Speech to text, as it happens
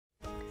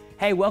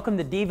Hey, welcome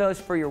to Devos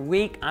for your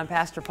week. I'm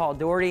Pastor Paul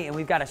Doherty, and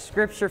we've got a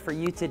scripture for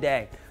you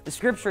today. The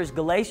scripture is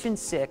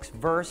Galatians 6,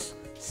 verse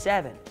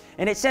 7.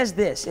 And it says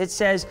this, it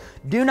says,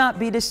 "Do not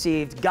be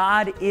deceived,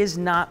 God is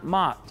not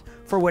mocked.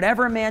 For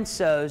whatever a man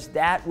sows,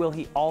 that will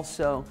he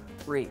also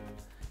reap."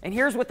 And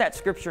here's what that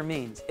scripture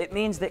means. It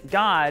means that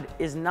God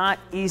is not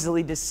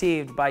easily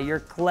deceived by your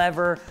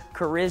clever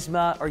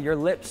charisma or your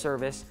lip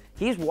service.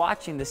 He's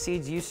watching the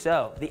seeds you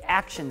sow, the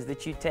actions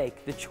that you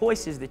take, the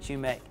choices that you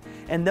make.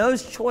 And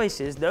those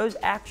choices, those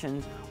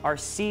actions are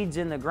seeds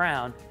in the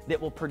ground that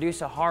will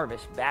produce a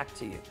harvest back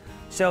to you.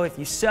 So if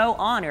you sow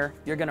honor,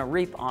 you're going to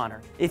reap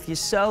honor. If you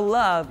sow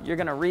love, you're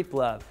going to reap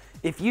love.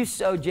 If you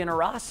sow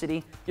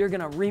generosity, you're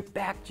going to reap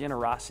back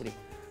generosity.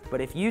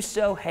 But if you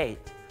sow hate,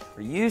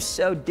 or you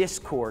sow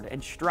discord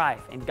and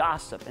strife and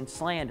gossip and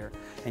slander,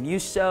 and you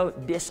sow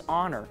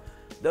dishonor,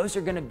 those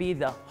are going to be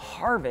the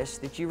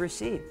harvest that you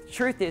receive. The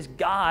truth is,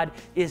 God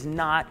is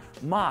not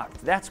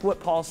mocked. That's what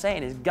Paul's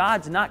saying, is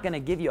God's not going to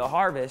give you a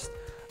harvest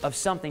of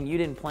something you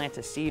didn't plant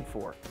a seed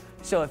for.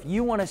 So if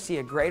you want to see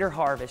a greater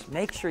harvest,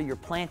 make sure you're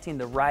planting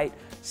the right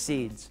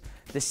seeds.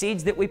 The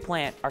seeds that we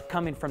plant are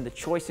coming from the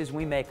choices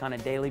we make on a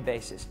daily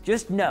basis.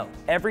 Just know,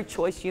 every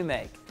choice you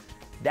make,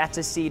 that's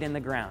a seed in the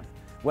ground.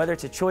 Whether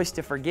it's a choice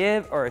to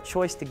forgive or a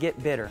choice to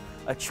get bitter,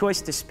 a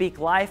choice to speak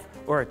life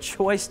or a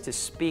choice to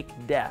speak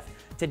death.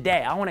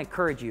 Today, I want to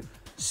encourage you,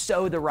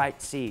 sow the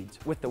right seeds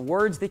with the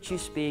words that you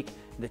speak,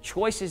 the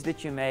choices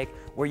that you make,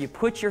 where you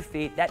put your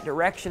feet, that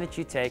direction that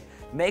you take.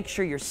 Make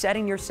sure you're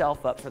setting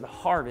yourself up for the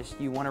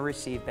harvest you want to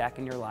receive back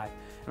in your life.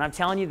 And I'm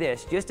telling you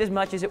this, just as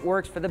much as it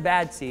works for the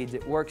bad seeds,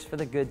 it works for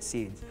the good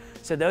seeds.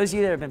 So those of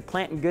you that have been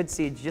planting good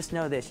seeds, just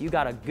know this, you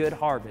got a good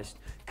harvest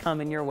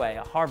coming your way,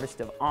 a harvest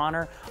of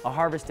honor, a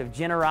harvest of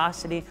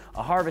generosity,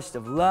 a harvest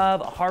of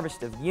love, a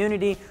harvest of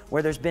unity.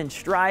 Where there's been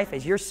strife,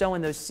 as you're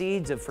sowing those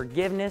seeds of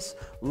forgiveness,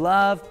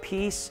 love,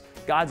 peace,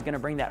 God's going to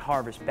bring that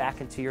harvest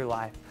back into your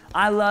life.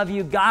 I love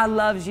you, God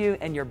loves you,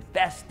 and your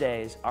best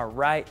days are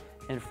right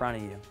in front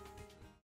of you.